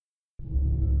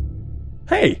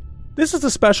Hey, this is a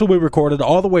special we recorded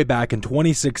all the way back in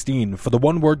 2016 for the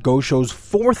One Word Go Show's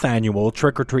 4th annual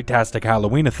Trick or Treat-tastic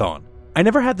Halloween-a-thon. I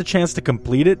never had the chance to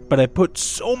complete it, but I put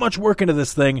so much work into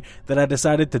this thing that I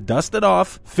decided to dust it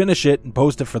off, finish it, and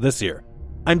post it for this year.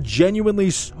 I'm genuinely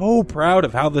so proud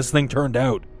of how this thing turned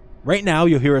out. Right now,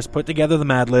 you'll hear us put together the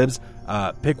Mad Libs,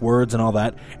 pick words and all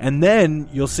that, and then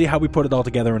you'll see how we put it all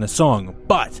together in a song.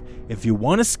 But if you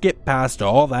want to skip past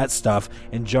all that stuff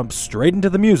and jump straight into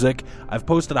the music, I've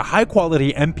posted a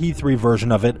high-quality MP3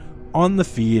 version of it on the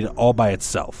feed all by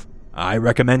itself. I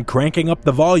recommend cranking up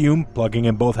the volume, plugging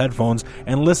in both headphones,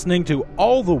 and listening to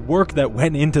all the work that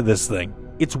went into this thing.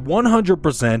 It's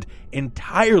 100%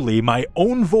 entirely my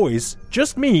own voice,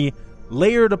 just me,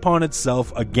 layered upon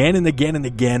itself again and again and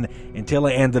again until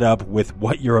I ended up with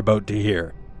what you're about to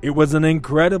hear. It was an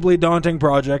incredibly daunting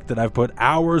project that I've put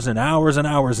hours and hours and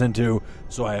hours into,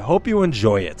 so I hope you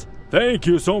enjoy it. Thank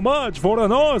you so much for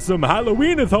an awesome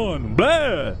Halloween-a-thon,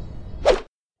 blah!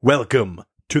 Welcome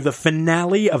to the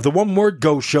finale of the One Word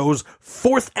Go Show's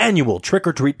 4th annual Trick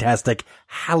or Treat-tastic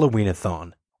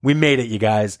Halloween-a-thon. We made it, you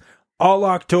guys. All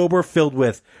October filled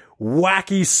with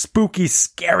wacky, spooky,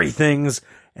 scary things,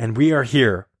 and we are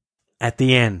here at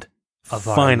the end of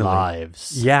finally. Our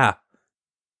lives. Yeah.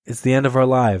 It's the end of our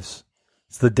lives.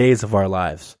 It's the days of our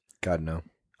lives. God, no.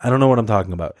 I don't know what I'm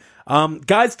talking about.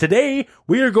 Guys, today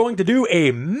we are going to do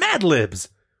a Mad Libs,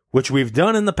 which we've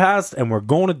done in the past, and we're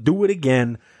going to do it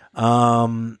again.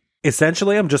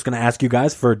 Essentially, I'm just going to ask you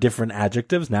guys for different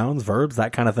adjectives, nouns, verbs,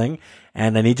 that kind of thing,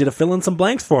 and I need you to fill in some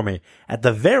blanks for me. At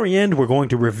the very end, we're going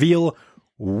to reveal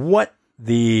what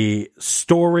the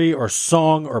story or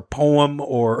song or poem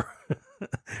or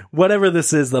whatever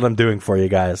this is that I'm doing for you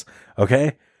guys,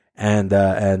 okay? And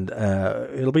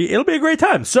it'll be a great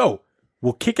time. So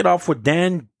we'll kick it off with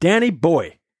Danny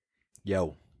boy.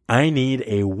 Yo. I need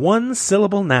a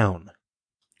 1-syllable noun.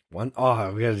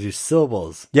 Oh, we gotta do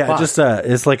syllables. Yeah, Fuck. just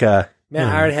it's like a Man,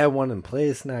 I already had one in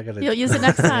place. Now I gotta. You'll use it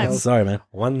next time. Sorry, man.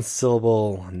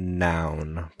 1-syllable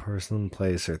noun, person,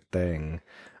 place, or thing.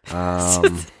 Just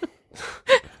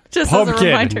as a Pumpkin.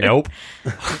 reminder. Nope.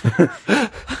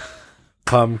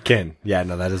 Pumpkin. Yeah,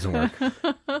 no, that doesn't work.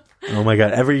 Oh my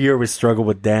god! Every year we struggle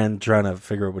with Dan trying to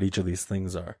figure out what each of these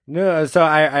things are. No, so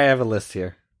I have a list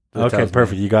here. that Okay, tells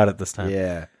perfect. me. You got it this time.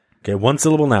 Yeah, Okay,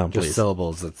 1-syllable noun, just please.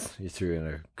 syllables. That's you threw in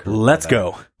a. curveball Let's there.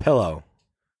 go. Pillow.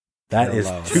 That is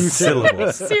Pillow. 2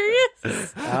 syllables.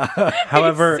 Serious?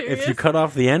 However, serious? if you cut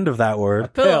off the end of that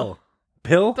word, Pill.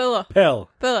 pill. Billa. Pill.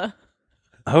 Billa.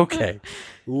 Okay.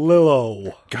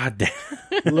 Lilo. God damn.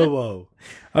 Lilo.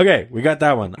 Okay, we got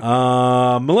that one.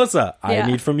 Melissa, I Yeah.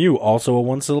 need from you also a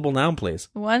 1-syllable noun, please.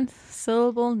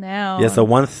 1-syllable noun. Yes, a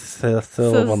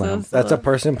 1-syllable noun. That's a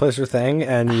person, place, or thing,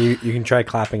 and you can try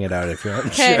clapping it out if you're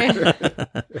Okay.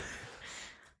 unsure.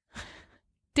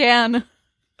 Dan.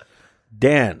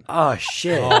 Dan. Oh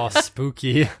shit! Oh,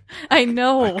 spooky. I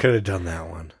know. Could have done that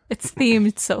one. It's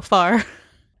themed so far.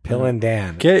 Pill and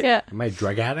Dan. Okay. Yeah. Am I a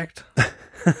drug addict? All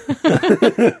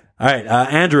right,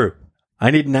 Andrew, I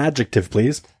need an adjective,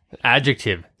 please.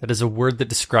 Adjective. That is a word that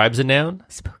describes a noun.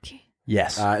 Spooky.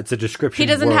 Yes. It's a description. He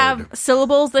doesn't word. have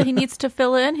syllables that he needs to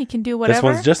fill in. He can do whatever. This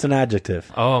one's just an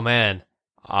adjective. Oh, man.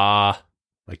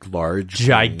 like large,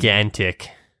 Gigantic.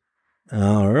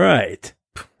 All right.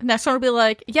 Next one will be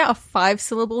like, yeah, a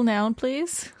 5-syllable noun,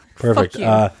 please. Perfect.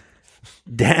 Fuck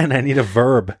you. Dan, I need a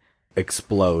verb.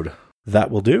 explode.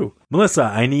 That will do. Melissa,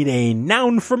 I need a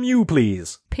noun from you,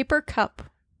 please. Paper cup.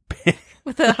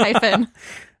 With a hyphen.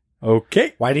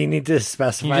 Okay. Why do you need to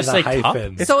specify Can you just the say cup?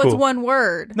 hyphen? It's So cool. it's one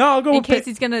word. No, I'll go In with case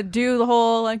he's going to do the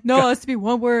whole, like, no, it has to be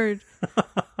one word.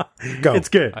 Go. It's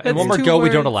good. In One More 2 Go, we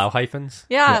don't words. allow hyphens.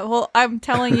 Yeah, well, I'm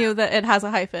telling you that it has a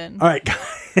hyphen. All right.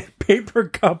 Paper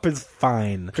cup is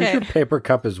fine. Pretty sure Okay. paper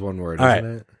cup is one word, All isn't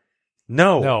right. it?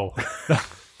 No. No.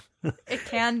 It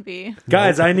can be.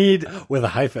 Guys, I need With a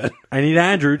hyphen.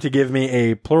 Andrew to give me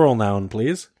a plural noun,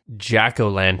 please.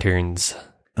 Jack-o'-lanterns.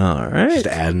 All right. Just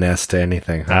add an S to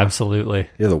anything, huh? Absolutely.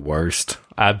 You're the worst.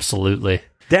 Absolutely.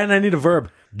 Dan, I need a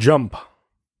verb. Jump.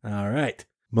 All right.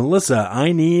 Melissa,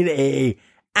 I need a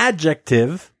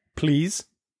adjective, please.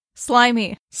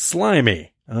 Slimy.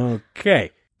 Slimy. Okay.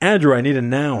 Andrew, I need a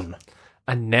noun.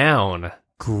 A noun.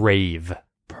 Grave.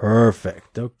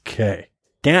 Perfect. Okay.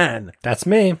 Dan, That's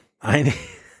me.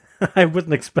 I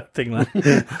wasn't expecting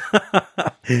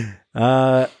that.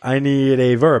 I need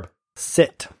a verb.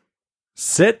 Sit.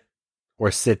 Sit. Or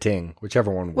sitting.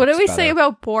 Whichever one works What did we better. say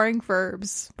about boring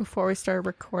verbs before we started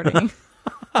recording?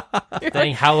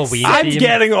 Dang, Halloween I'm theme.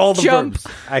 getting all the Jump. verbs.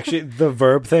 Actually, the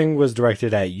verb thing was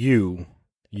directed at you.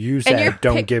 You you're said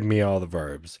don't pick- give me all the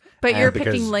verbs. But And you're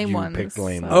because picking lame you ones. picked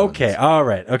lame so- ones. Okay, all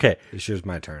right, okay. This year's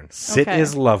my turn. Sit Okay.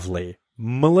 is lovely.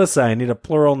 Melissa, I need a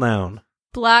plural noun.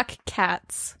 Black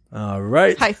cats. All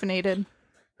right. Hyphenated.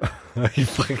 Are you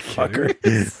fucking kidding?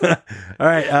 Fucker. All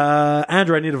right,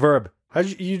 Andrew, I need a verb.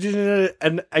 You did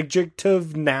an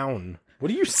adjective noun.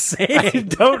 What are you saying? I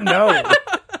don't know.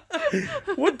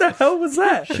 What the hell was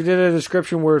that? She did a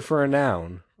description word for a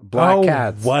noun. Black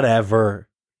cats. Whatever.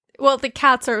 Well, the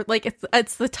cats are like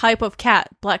it's the type of cat.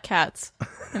 Black cats.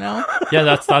 You know? Yeah,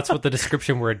 that's what the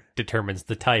description word determines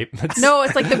the type. No,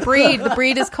 it's like the breed. The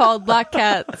breed is called black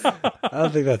cats. I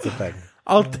don't think that's a thing.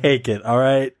 I'll take it, all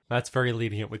right? That's very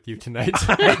lenient with you tonight.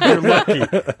 You're lucky.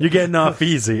 You're getting off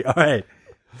easy. All right.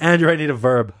 Andrew, I need a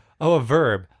verb. Oh, a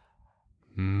verb.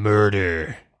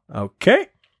 Murder. Okay.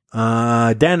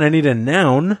 Dan, I need a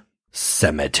noun.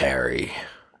 Cemetery.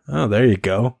 Oh, there you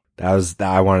go.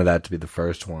 I wanted that to be the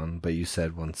first one, but you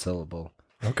said one syllable.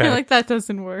 I Okay. feel like that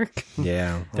doesn't work.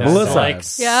 Yeah. Melissa. Like,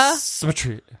 Yeah?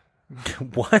 Cemetery.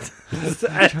 What?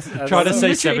 Trying to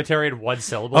say Cemetery. cemetery in one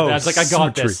syllable. Oh, Dad's like, I got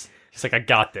cemetery. this. He's like, I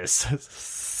got this.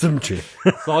 Cemetery.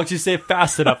 As long as you say it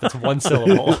fast enough, it's one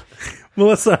syllable.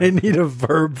 Melissa, I need a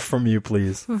verb from you,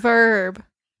 please. Verb.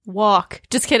 Walk.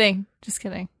 Just kidding. Just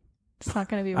kidding. It's not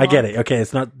going to be walk. I get it. Okay,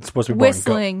 it's not supposed to be boring. Go.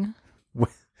 Whistling.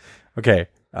 Okay.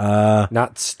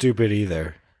 Not stupid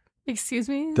either. Excuse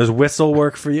me? Does whistle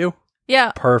work for you?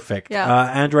 Yeah. Perfect.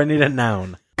 Yeah. Andrew, I need a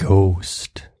noun.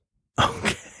 Ghost.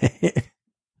 Okay.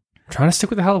 Trying to stick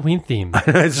with the Halloween theme.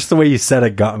 It's just the way you said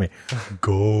it got me.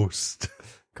 Ghost.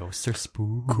 Ghosts are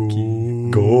spooky.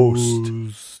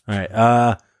 Ghost. All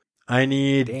right. I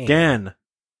need Dan.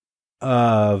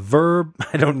 Verb.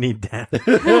 I don't need Dan.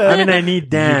 I mean, I need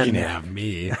Dan. You can have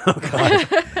me. Oh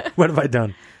God. What have I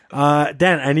done?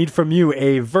 Dan, I need from you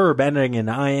a verb ending in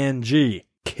ing.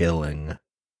 Killing.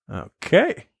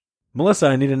 Okay. Melissa,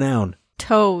 I need a noun.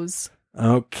 Toes.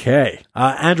 Okay.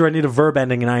 Andrew, I need a verb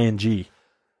ending in ing.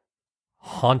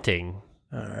 Haunting.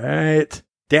 All right.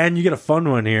 Dan, you get a fun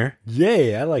one here.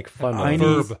 Yay, I like fun I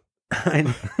ones. need,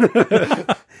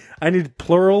 I need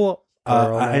plural.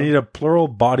 Plural I noun. need a plural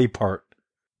body part.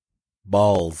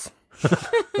 Balls.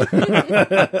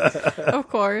 Of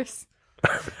course.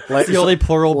 Like, It's the only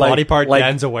plural like- body part like-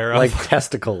 Dan's aware of. like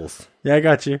testicles. Yeah, I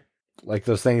got you. Like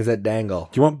those things that dangle.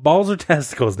 Do you want balls or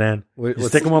testicles, Dan? What- You what's-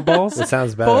 sticking with balls? What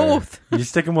sounds better? Both. You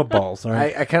sticking with balls, all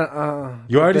right? I kind of.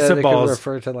 You already said balls.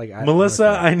 Refer to like Melissa,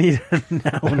 okay. I need a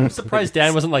noun. I'm surprised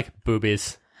Dan wasn't like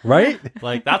boobies. Right?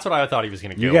 Like, that's what I thought he was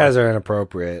going to go You guys are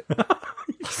inappropriate.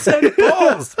 You said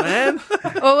balls, man.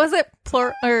 What was it?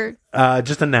 Plural or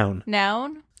Just a noun.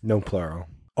 noun? No plural.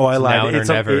 Oh, I It's lied. noun or It's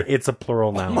a, never. it's a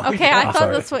plural noun. Okay, I I'm thought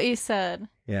sorry. that's what you said.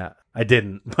 Yeah, I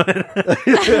didn't. But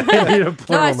I need a No,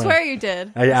 plural I noun. swear you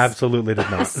did. I absolutely did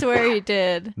I not. swear you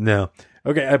did. No.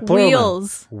 Okay, a plural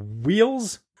Wheels. noun.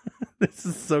 Wheels? This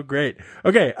is so great.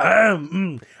 Okay,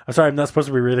 I'm sorry, I'm not supposed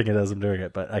to be reading it as I'm doing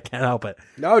it, but I can't help it.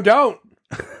 No, don't.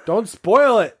 Don't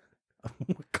spoil it.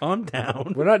 Calm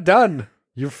down. We're not done.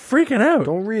 You're freaking out.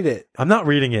 Don't read it. I'm not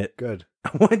reading it. Good.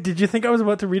 What, did you think I was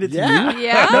about to read it Yeah. to you?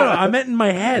 Yeah? No, I meant in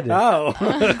my head. Oh.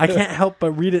 I can't help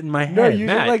but read it in my head. No, you-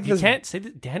 Matt, like you this- can't say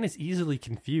that Dan is easily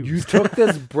confused. You took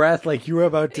this breath like you were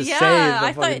about to Yeah, say the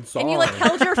I fucking thought, song. and you like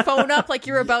held your phone up like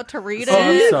you were about to read it. Oh,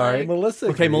 I'm sorry. Like, Melissa.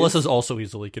 Okay, agrees. Melissa's also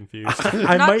easily confused.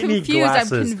 I not might need confused. I'm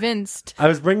glasses. convinced. I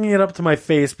was bringing it up to my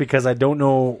face because I don't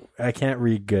know. I can't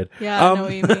read good. Yeah, I know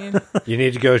what you mean. You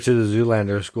need to go to the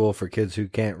Zoolander school for kids who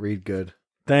can't read good.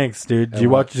 Thanks, dude. Did you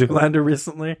watch Zoolander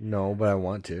recently? No, but I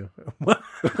want to.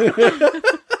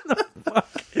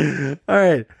 All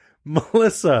right,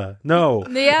 Melissa. No.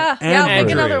 Yeah, yeah. I'll pick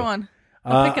Andrew. another one.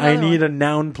 I'll pick I another need one. a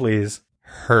noun, please.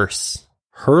 Hearse.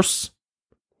 Hearse.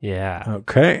 Yeah.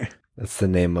 Okay. That's the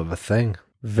name of a thing.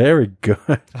 Very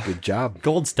good. Good job.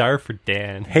 Gold star for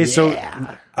Dan. Hey, so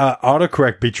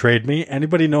autocorrect betrayed me.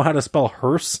 Anybody know how to spell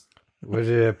hearse? What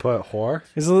did I put? Whore?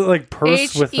 Is it like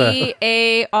purse with a?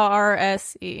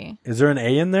 H-E-A-R-S-E. Is there an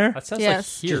A in there? That sounds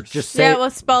Yes. like here's. Just say. Yeah, it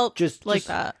was spelled just- like just-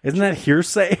 that. Isn't that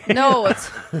hearsay? No, it's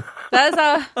that is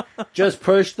a Just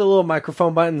push the little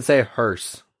microphone button and say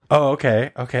hearse. Oh, okay.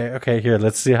 Here,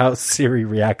 let's see how Siri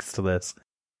reacts to this.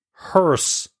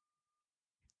 Hearse.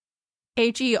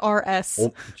 H-E-R-S.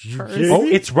 Oh, Hearse. Oh,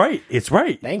 it's right. It's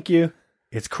right. Thank you.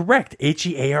 It's correct.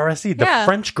 Hearse. The Yeah.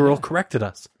 French girl corrected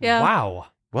us. Yeah. Wow.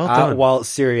 Well done. Well,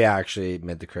 Siri actually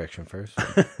made the correction first.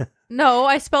 No,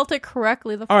 I spelled it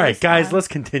correctly the first All right, guys, time. let's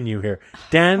continue here.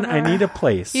 Dan, I need a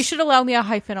place. You should allow me a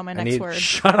hyphen on my next need- word.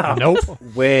 Shut up. Nope.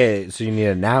 Wait, so you need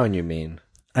a noun, you mean?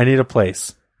 I need a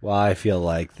place. Well, I feel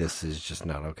like this is just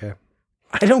not okay.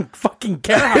 I don't fucking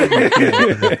care how you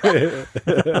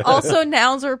feel. Also,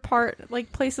 nouns are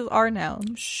places are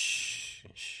nouns.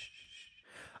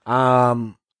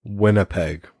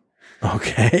 Winnipeg.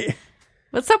 Okay.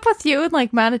 What's up with you in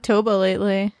Manitoba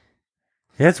lately?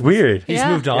 Yeah, it's weird. He's Yeah.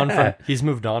 moved on Yeah.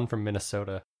 from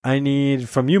Minnesota. I need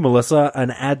from you, Melissa, an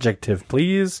adjective,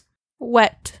 please.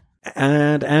 Wet.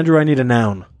 And Andrew, I need a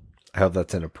noun. I hope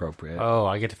that's inappropriate. Oh,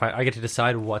 I get to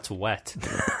decide what's wet.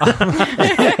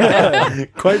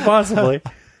 Quite possibly.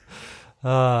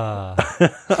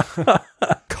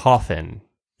 Coffin.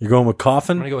 You're going with I'm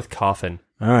coffin? gonna go with coffin.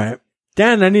 All right.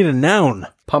 Dan, I need a noun.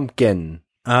 Pumpkin.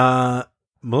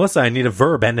 Melissa, I need a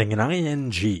verb ending in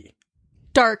ing.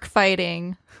 Dark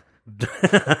fighting.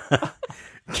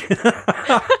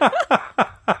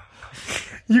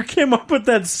 You came up with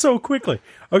that so quickly.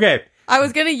 Okay. I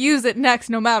was gonna use it next,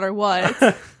 no matter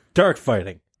what. Dark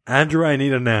fighting. Andrew, I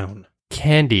need a noun.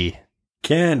 Candy.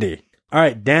 Candy. All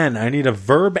right, Dan, I need a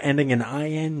verb ending in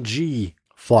ing.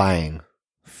 Flying.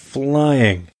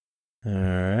 Flying. All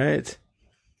right.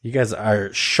 You guys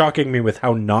are shocking me with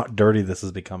how not dirty this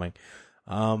is becoming.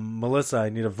 Melissa, I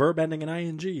need a verb ending in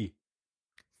ing.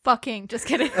 Fucking. Just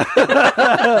kidding.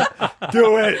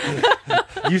 Do it.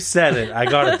 You said it. I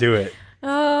gotta do it.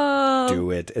 Oh.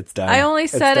 Do it. It's done. I only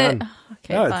It's said it. done.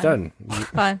 Okay, No, fine. it's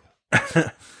done.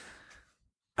 Fine.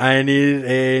 I need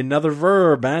another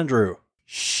verb, Andrew.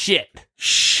 Shit.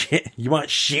 Shit. You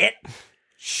want shit?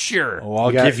 Sure. Oh,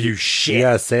 I'll give you shit. You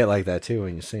gotta say it like that too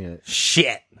when you sing it.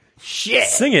 Shit. Shit.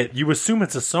 Sing it. You assume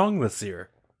it's a song this year.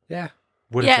 Yeah.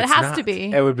 What Yeah, if it it's has not? to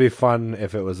be. It would be fun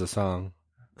if it was a song.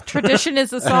 Tradition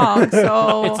is a song,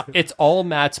 so It's all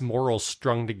Matt's morals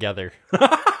strung together.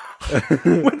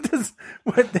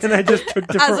 What? Then I just took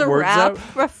different as a words rap, out.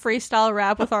 a freestyle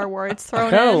rap with our words I thrown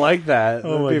kind of in. like that. Oh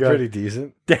That'd my be God. pretty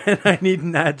decent. Dan, I need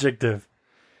an adjective.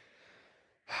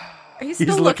 Are you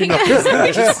still looking looking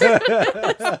up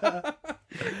at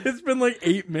It's been like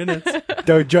 8 minutes.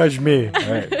 Don't judge me. All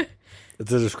right.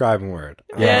 It's a describing word.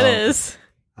 Yeah, it is.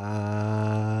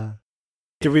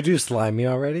 Did we do slimy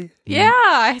already? Yeah,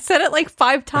 I said it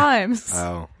 5 times.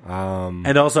 Oh.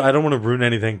 And also, I don't want to ruin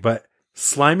anything, but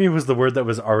slimy was the word that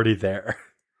was already there.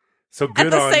 So good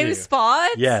At the on same you.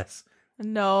 spot? Yes.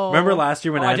 No. Remember last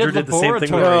year when Oh, I Andrew did did the same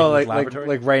thing with laboratory. No, laboratory?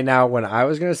 like right now when I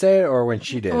was gonna say it or when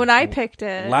she did. When I picked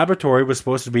it. Laboratory was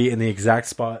supposed to be in the exact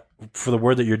spot for the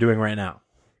word that you're doing right now.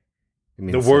 You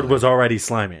mean The word slimy. was already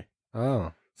slimy.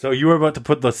 Oh So you were about to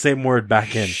put the same word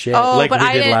back in. shit! Oh, like but we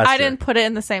I did didn't. last I year. didn't put it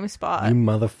in the same spot. You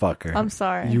motherfucker! I'm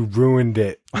sorry. You ruined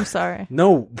it I'm sorry.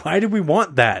 No, why did we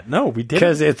want that? No, we didn't.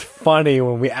 because it's funny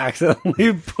when we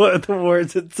accidentally put the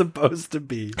words it's supposed to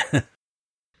be.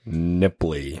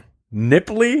 Nipply,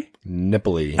 Nipply?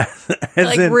 nipply,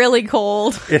 As in, Really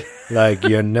cold. like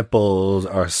your nipples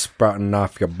are sprouting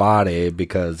off your body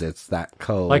because it's that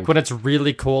cold. Like when it's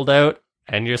really cold out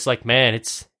and you're just like, man,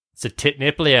 it's a tit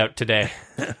nipply out today.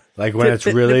 Like when Tit, it's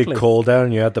tit, really nipply. cold out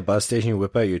and you're at the bus station, you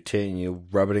whip out your tit and you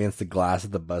rub it against the glass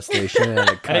at the bus station and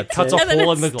it cuts, And it cuts a And then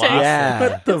hole it in the sticks. glass. Yeah.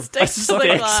 What the Sticks to the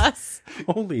sticks. glass.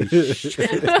 Holy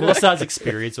shit. Melissa has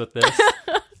experience with this.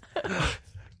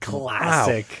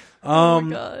 Classic. Oh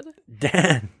my god.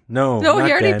 Dan. No, No, not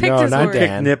he already Dan. picked No, his not word. Pick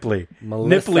Dan. Nipply.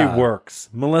 Melissa. Nipply works.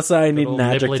 Melissa, I need Little an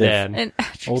nipply adjective. Dan. An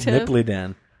Old adjective. Nipply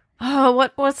Dan. Oh,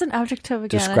 what's an adjective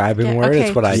again? Describing I forget. word is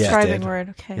Okay, what I just describing did. word.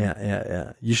 Okay.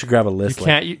 Yeah. You should grab a You list.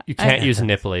 can't use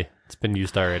nipply. It's been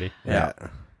used already. Yeah.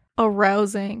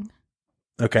 Arousing.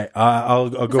 Okay, I'll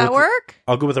go. Does that work?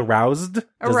 I'll go with aroused. Does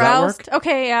Aroused. that work?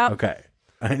 Okay. Yeah. Okay,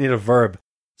 I need a verb.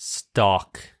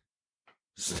 Stalk.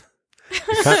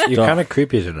 You're kind of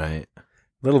creepy tonight. A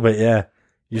little bit, yeah.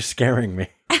 You're scaring me.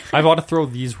 I want to throw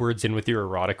these words in with your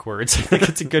erotic words. I think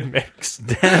it's a good mix.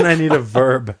 Dan, I need a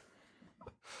verb.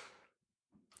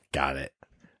 Got it.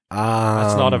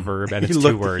 That's not a verb, and He it's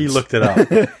looked, two words. He looked it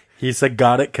up. He said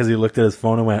got it because he looked at his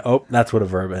phone and went, oh, that's what a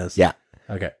verb is. Yeah.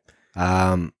 Okay.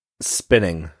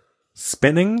 Spinning.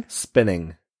 Spinning?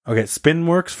 Spinning. Okay, spin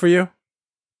works for you?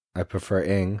 I prefer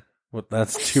ing. Well,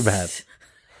 that's too bad.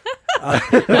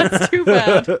 That's too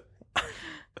bad.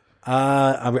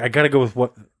 I gotta go with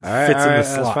what All right, fits in the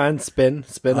that's slot. fine. Spin.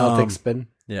 I'll take spin.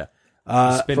 Yeah.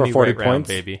 Spin for me 40 right round, points.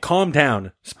 baby. Calm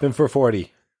down. Spin for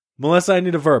 40. Melissa, I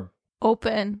need a verb.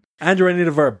 Open. Andrew, I need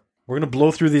a verb. We're gonna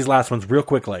blow through these last ones real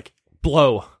quick, like.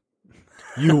 Blow.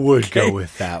 You would Okay. go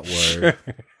with that word.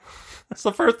 That's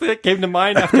the first thing that came to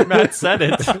mind after Matt said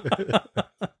it.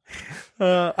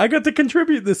 I got to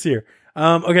contribute this year.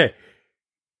 Okay.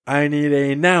 I need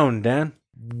a noun, Dan.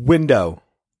 Window.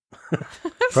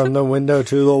 From the window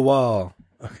to the wall.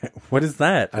 Okay. What is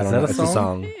that? I Is don't that know. a It's song? a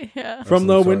song. Yeah. From Of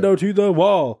the some sort. window to the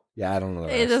wall. Yeah, I don't know.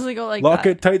 The It rest. doesn't go like Lock that.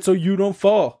 it tight so you don't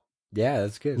fall. Yeah,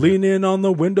 that's good. Lean in on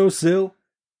the windowsill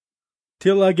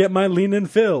till I get my lean and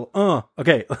fill.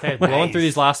 Okay. Okay, blowing through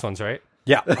these last ones, right?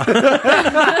 Yeah.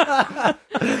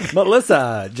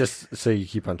 Melissa, just so you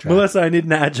keep on track. Melissa, I need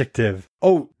an adjective.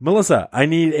 Oh, Melissa, I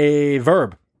need a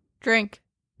verb. Drink.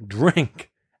 Drink.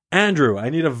 Andrew, I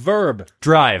need a verb.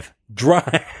 Drive.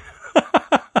 Drive.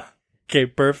 Okay,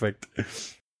 perfect.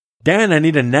 Dan, I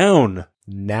need a noun.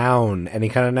 Noun. Any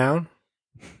kind of noun?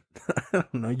 I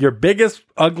don't know. Your biggest,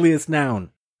 ugliest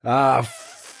noun. Your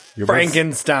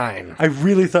Frankenstein. I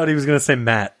really thought he was going to say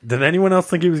Matt. Did anyone else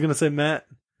think he was going to say Matt?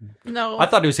 No. I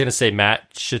thought he was going to say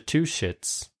Matt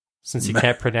Shits, since he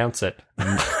can't pronounce it.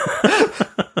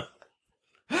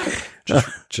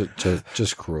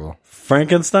 Just cruel.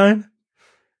 Frankenstein?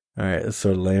 All right, it's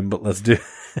sort of lame, but let's do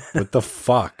What the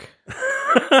fuck?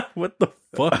 What the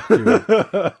fuck,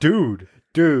 dude?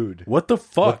 Dude. What the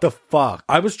fuck? What the fuck?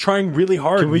 I was trying really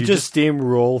hard. Can we You just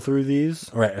steamroll through these?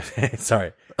 All right,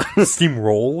 sorry.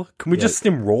 Steamroll? Can we just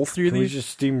steamroll through Can we these?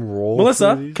 just steamroll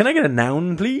Melissa, through these? can I get a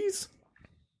noun, please?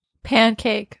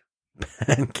 Pancake.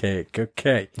 Pancake.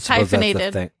 Okay. Suppose Hyphenated.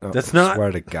 That's, the thing. Oh, That's not-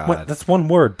 Swear to God. What? That's one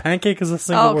word. Pancake is a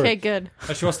single Oh, okay, word. good.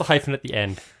 Oh, she wants the hyphen at the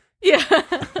end. Yeah.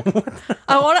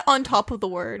 I want it on top of the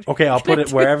word. Okay, I'll put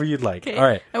it wherever you'd like. Okay. All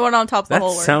right. I want it on top of the That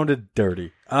whole word. sounded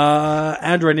dirty.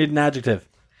 Andrew, I need an adjective.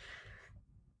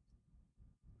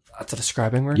 That's a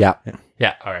describing word? Yeah.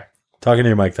 Yeah, all right. Talking to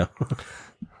your mic, though.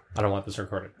 I don't want this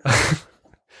recorded.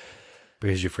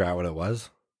 Because you forgot what it was?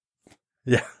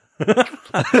 Yeah.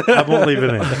 I won't leave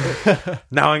it in.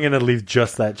 Now I'm going to leave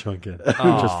just that chunk in.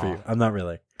 Just for you. I'm not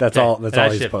really. That's Okay. all. That's And all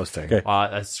I he's should- posting. Okay.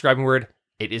 A describing word,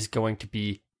 it is going to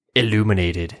be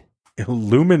illuminated.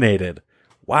 Illuminated.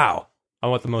 Wow. I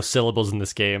want the most syllables in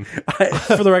this game.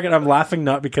 For the record, I'm laughing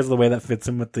not because of the way that fits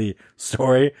in with the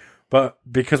story, but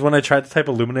because when I tried to type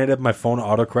illuminated, my phone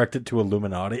autocorrected to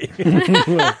Illuminati. You've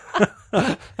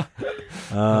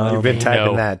been They typing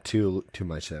know. that too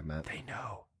much, there, Matt. They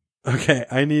know. Okay,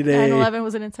 I need a... 9/11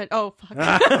 was an inside. Oh, fuck.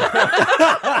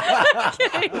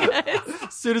 Kidding, guys.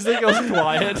 As soon as it goes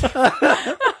quiet.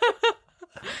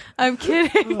 I'm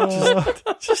kidding.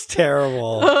 Just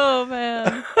terrible. Oh,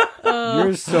 man.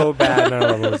 You're so bad. None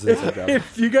of those is a joke.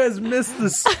 If you guys missed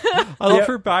this, I love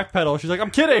her backpedal. She's like, I'm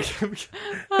kidding. that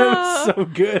was so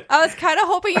good. I was kind of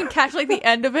hoping you'd catch like the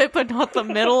end of it, but not the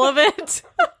middle of it.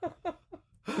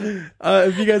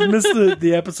 If you guys missed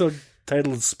the episode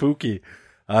titled Spooky,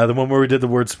 the one where we did the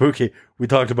word spooky, we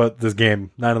talked about this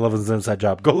game, 9/11's an inside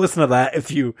job. Go listen to that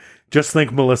if you just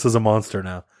think Melissa's a monster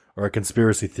now, or a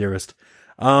conspiracy theorist.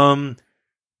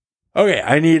 Okay,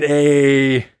 I need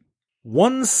a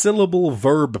one-syllable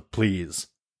verb, please.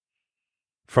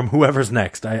 From whoever's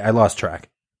next. I lost track.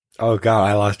 Oh, God.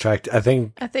 I lost track. I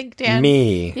think I think Dan.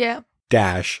 me Yeah.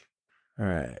 dash. All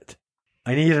right.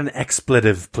 I need an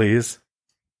expletive, please.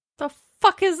 The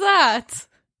fuck is that?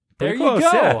 There Pretty you close,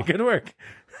 go. Yeah, good work.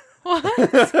 What?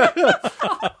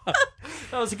 That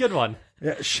was a good one.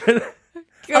 Yeah, should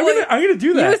I'm gonna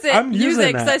do that. Use it. I'm Use using it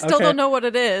because that. I still Okay. don't know what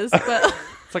it is, but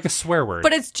It's like a swear word.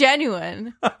 but it's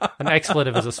genuine. An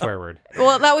expletive is a swear word.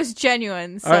 Well, that was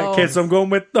genuine. So All right, okay, so I'm going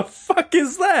with the fuck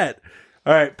is that?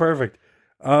 All right, perfect.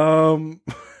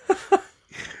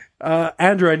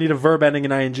 Andrew, I need a verb ending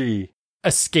in ing.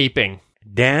 Escaping.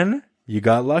 Dan, you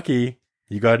got lucky.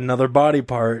 You got another body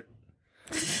part.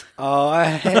 Oh,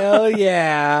 hell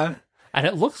yeah. And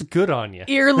it looks good on you.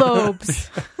 earlobes.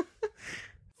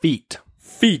 Feet.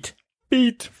 Feet.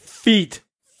 Feet.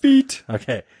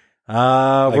 Okay.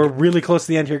 We're really close to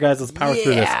the end here, guys. Let's power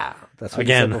through this. That's what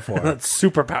Again, you said before. let's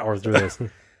super power through this.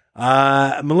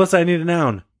 Melissa, I need a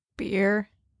noun. Beer.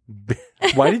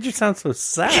 Why did you sound so I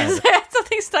sad? had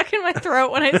something stuck in my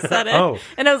throat when I said it. Oh.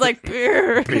 And I was like,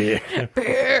 beer. Beer.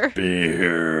 Beer.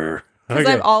 Beer. Because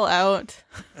I'm all out.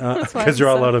 That's why Because I'm you're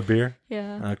all so- out of beer?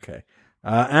 Yeah. Okay.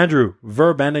 Andrew,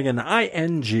 verb ending in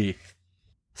ing.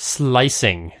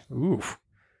 Slicing. Oof.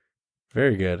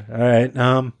 Very good. All right.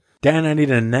 Dan, I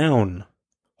need a noun.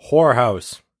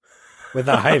 Whorehouse. With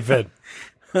a hyphen.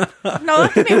 No,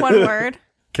 that could be one word.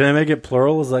 Can I make it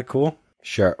plural? Is that cool?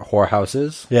 Sure.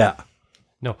 Whorehouses. Yeah.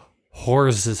 No.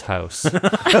 Whore's house. Sis.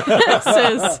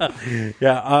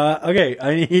 Yeah. Okay.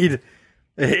 I need.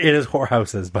 It is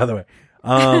whorehouses, by the way.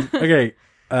 Okay.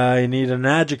 I need an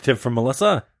adjective from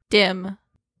Melissa. Dim.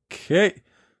 Okay.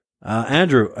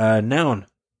 Andrew, noun.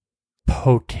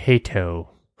 Potato.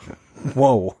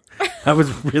 Whoa. That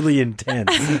was really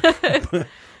intense.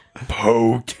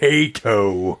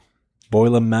 Potato.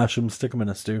 Boil 'em, mash 'em, stick 'em in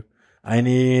a stew. I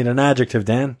need an adjective,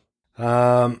 Dan.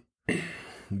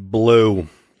 Blue.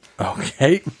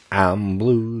 Okay. I'm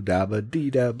blue. Dabba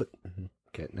dee dabba.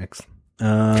 Okay, next.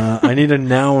 I need a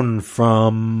noun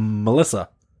from Melissa.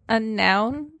 A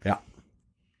noun? Yeah.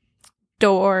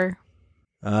 Door.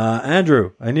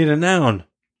 Andrew, I need a noun.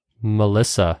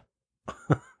 Melissa.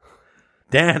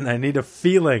 Dan, I need a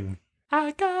feeling.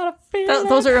 I got a feeling.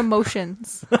 Those are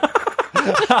emotions.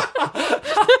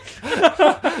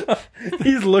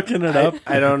 He's looking it up.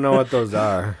 I don't know what those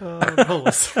are.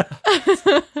 Melissa.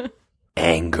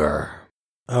 Anger.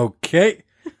 Okay.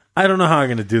 I don't know how I'm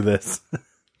going to do this.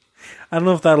 I don't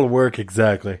know if that'll work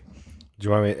exactly. Do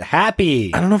you want me?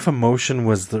 Happy. I don't know if emotion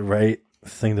was the right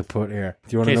thing to put here.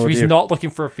 Do you want to Okay, know so what he's the, not looking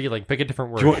for a feeling. Pick a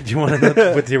different word. do you want to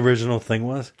know what the original thing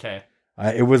was? Okay.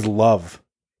 It was love.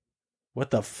 What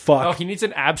the fuck? Oh, he needs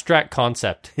an abstract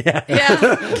concept. Yeah.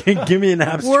 Yeah. Give me an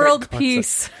abstract World concept.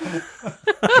 peace.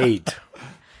 Hate.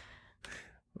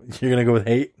 You're going to go with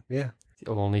hate? Yeah.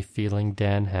 The only feeling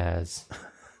Dan has.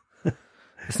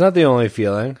 It's not the only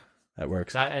feeling. That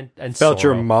works. That and Felt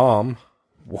your sorrow. mom.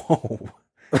 Whoa.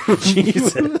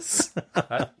 Jesus.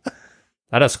 That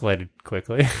escalated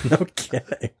quickly. No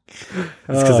kidding. It's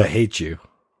because I hate you.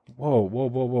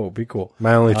 Whoa. Be cool.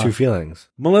 My only two feelings.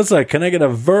 Melissa, can I get a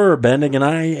verb ending in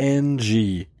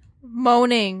ing?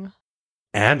 Moaning.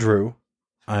 Andrew,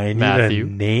 I need Matthew. a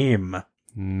name.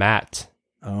 Matt.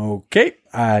 Okay.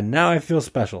 Now I feel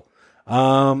special.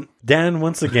 Dan,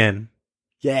 once again.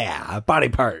 Yeah, body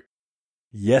part.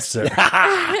 Yes, sir.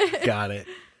 Got it.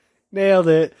 Nailed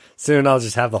it. Soon I'll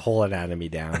just have the whole anatomy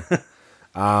down.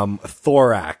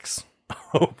 Thorax.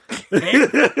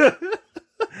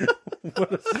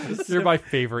 You're my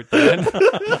favorite, Dan.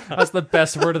 That's the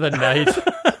best word of the night.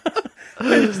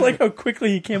 I just like how quickly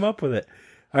he came up with it.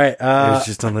 All right. It was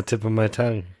just on the tip of my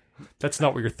tongue. That's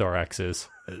not what your thorax is.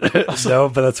 No,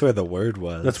 but that's where the word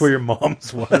was. That's where your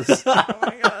mom's was.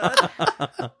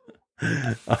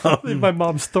 Leave my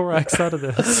mom's thorax out of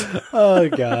this. Oh,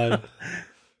 God.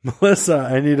 Melissa,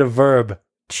 I need a verb.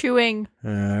 Chewing.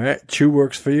 All right. Chew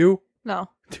works for you? No.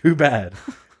 Too bad.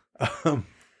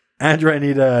 Andrew, I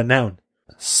need a noun.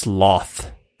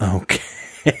 Sloth. Okay.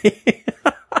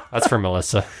 That's for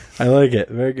Melissa. I like it.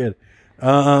 Very good.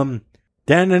 Dan,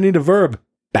 I need a verb.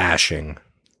 Bashing.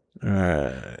 All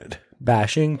right.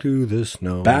 Bashing through the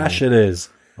snow. Bash it is.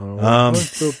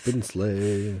 Open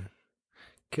sleigh.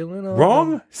 Killing all.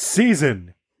 Wrong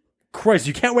season. Christ,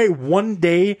 you can't wait one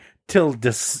day till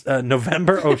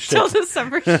November. Oh, Till shit.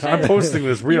 December shit. I'm posting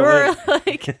this real You're late.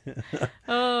 like,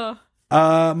 oh.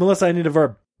 Melissa, I need a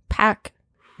verb. Pack.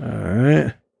 All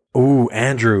right. Ooh,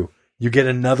 Andrew, you get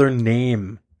another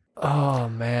name. Oh,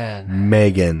 man.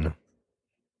 Megan.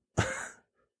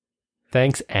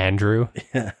 Thanks, Andrew.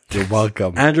 You're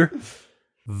welcome. Andrew?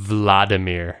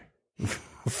 Vladimir.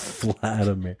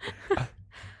 Vladimir.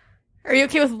 Are you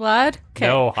okay with Vlad? Okay.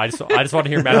 No, I just want to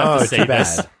hear Matt have Oh, to say too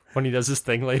this bad. when he does his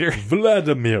thing later.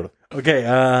 Vladimir. Okay,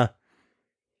 I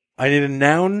need a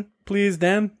noun, please,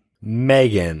 Dan.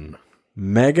 Megan.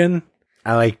 Megan.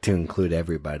 I like to include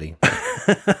everybody.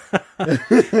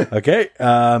 Okay,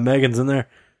 Megan's in there.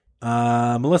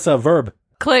 Melissa, a verb.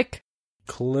 Click.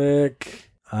 Click.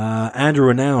 Andrew,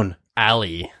 a noun.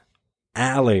 Alley.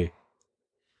 Alley.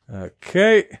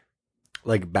 Okay.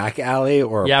 Like back alley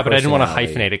or a Yeah, but I didn't want to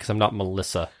personality? hyphenate it because I'm not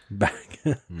Melissa. Back.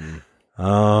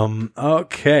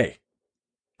 Okay.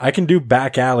 I can do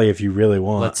back alley if you really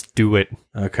want. Let's do it.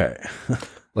 Okay.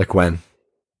 Like when?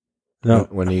 No.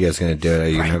 When are you guys going to do it? Are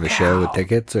you going to have a show with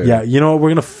tickets? Or? Yeah, you know what? We're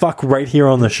going to fuck right here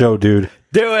on the show, dude.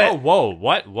 Do Oh, whoa.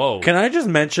 What? Whoa. Can I just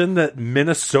mention that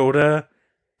Minnesota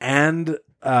and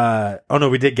oh no,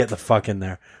 we did get the fuck in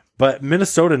there. But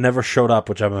Minnesota never showed up,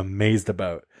 which I'm amazed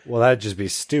about. Well, that'd just be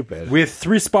stupid. We have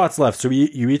 3 spots left, so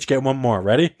you each get one more.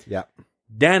 Ready? Yeah.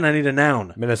 Dan, I need a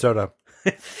noun. Minnesota.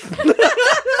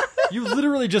 You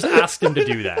literally just asked him to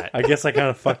do that. I guess I kind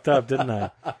of fucked up, didn't I?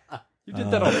 You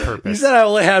did that on You purpose. said I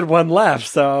only had one left,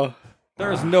 so.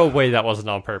 There is no way that wasn't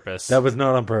on purpose. That was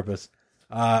not on purpose.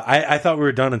 I thought we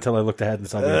were done until I looked ahead and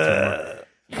saw we had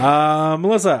 2 more.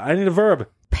 Melissa, I need a verb.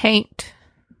 Paint.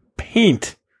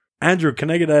 Paint. Andrew,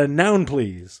 can I get a noun,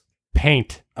 please?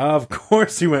 Paint. Of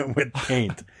course you went with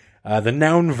paint. The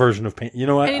noun version of paint. You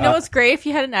know what? And you know what's great? If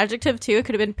you had an adjective too, it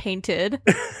could have been painted.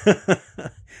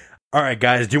 All right,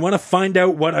 guys. Do you want to find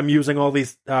out what I'm using all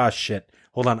these? Shit.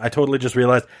 Hold on. I totally just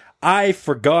realized I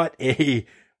forgot a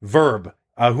verb.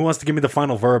 Who wants to give me the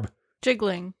final verb?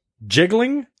 Jiggling.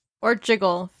 Jiggling? Or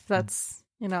jiggle. If that's,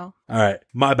 All right.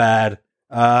 My bad.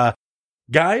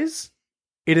 Guys,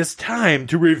 it is time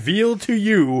to reveal to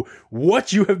you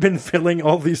what you have been filling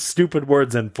all these stupid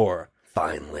words in for.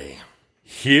 Finally.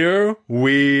 Here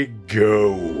we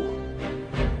go.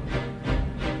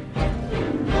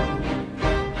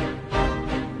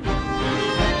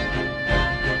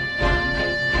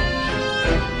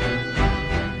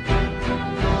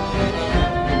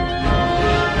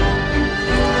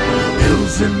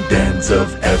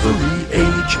 Humans of every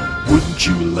age, wouldn't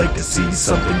you like to see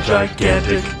something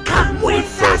gigantic? Come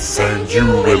with us and you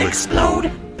will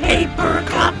explode. Paper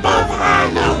Cup of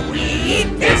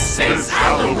Halloween. This is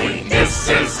Halloween. This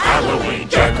is Halloween.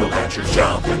 Jack-o'-lanterns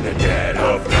jump in the dead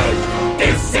of night.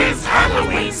 This is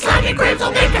Halloween. Slimy Graves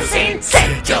will make a scene.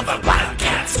 Sing till the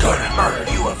Wildcats gonna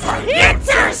murder you a fright. It's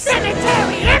our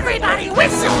cemetery. Everybody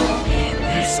whistle. In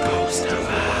this ghost of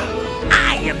Halloween,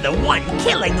 I am the one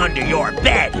killing under your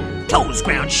bed. Toes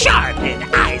ground sharp and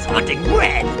eyes haunting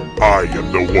red. I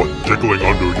am the one jiggling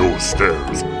under your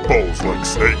stairs, balls like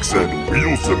snakes and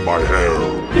wheels in my hair.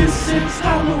 This is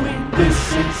Halloween. This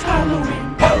is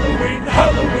Halloween. Halloween,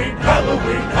 Halloween,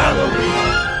 Halloween,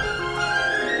 Halloween.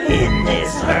 In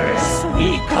this verse,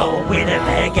 we call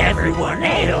Winnipeg. Everyone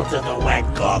hail to the wet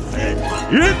coffin.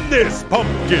 In this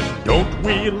pumpkin, don't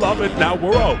we love it? Now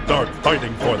we're all dark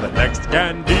fighting for the next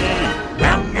candy.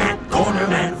 Round that corner,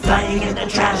 man, flying in the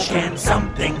trash can.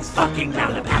 Something's fucking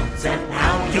roundabouts, and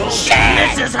now you'll shit.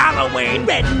 This is Halloween,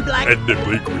 red and black. And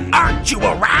nimbly green. Aren't you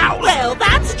aroused? Well,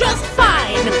 that's just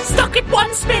fine. Stuck it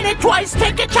once, spin it twice,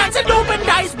 take a chance and open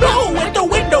dice. Blow at the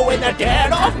window in the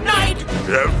dead of night.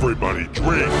 Everybody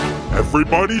drink.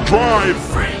 Everybody drive.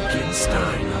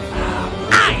 Frankenstein of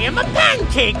Halloween. I am a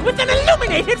pancake with an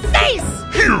illuminated face.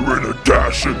 Here in a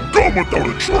dash and gone without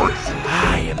a trace.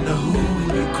 I am the who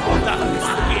you call the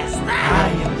fuck is that? I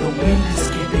am the wind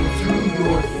skipping through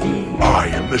your feet. I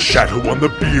am the shadow on the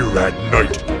beer at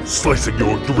night, slicing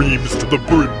your dreams to the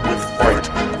brim with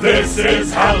fright. This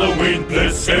is Halloween.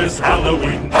 This is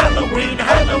Halloween. Halloween,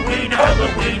 Halloween,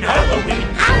 Halloween, Halloween.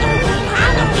 Halloween,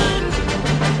 Halloween.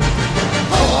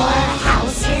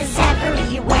 Houses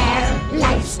everywhere.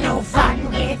 Life's no fun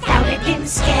without a dim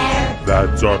scare.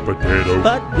 That's our potato.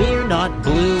 But we're not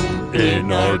blue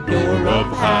in our door of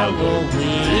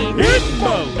Halloween. In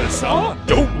Melissa,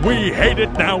 don't we hate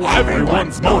it now?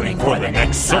 Everyone's moaning for the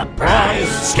next surprise.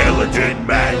 Skeleton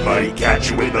man might catch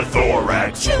you in the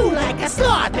thorax. Chew like a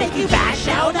sloth, make you bash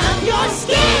out of your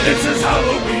skin. This is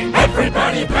Halloween.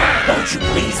 Everybody back. Won't you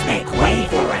please make way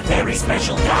for a very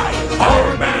special guy?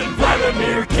 Our man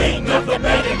Vladimir, king of the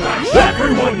Mega Match.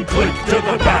 Everyone click to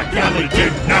the back alley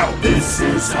dig now. This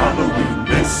is Halloween.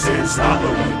 This is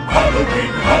Halloween.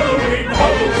 Halloween, Halloween,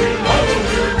 Halloween, Halloween.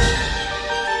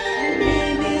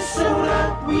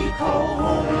 Minnesota, we call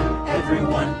home.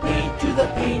 Everyone paint to the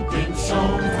painting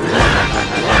song.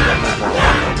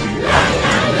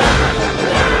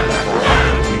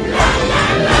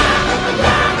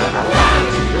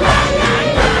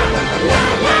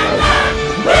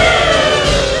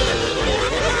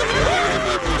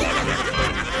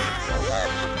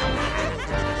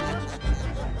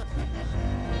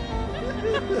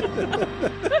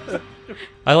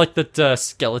 I like that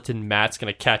skeleton Matt's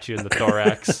gonna catch you in the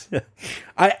thorax.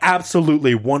 I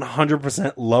absolutely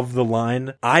 100% love the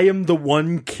line. I am the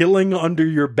one killing under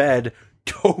your bed,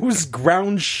 toes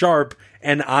ground sharp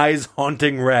and eyes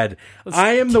haunting red.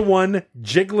 I am the one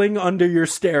jiggling under your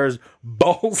stairs,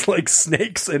 balls like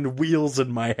snakes and wheels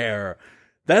in my hair.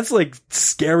 That's like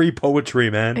scary poetry,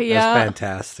 man. Yeah. That's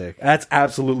fantastic. That's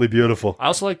absolutely beautiful. I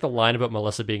also like the line about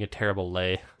Melissa being a terrible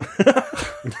lay.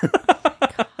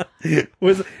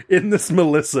 Was in this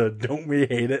Melissa, don't we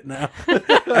hate it now?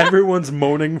 Everyone's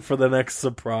moaning for the next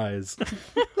surprise.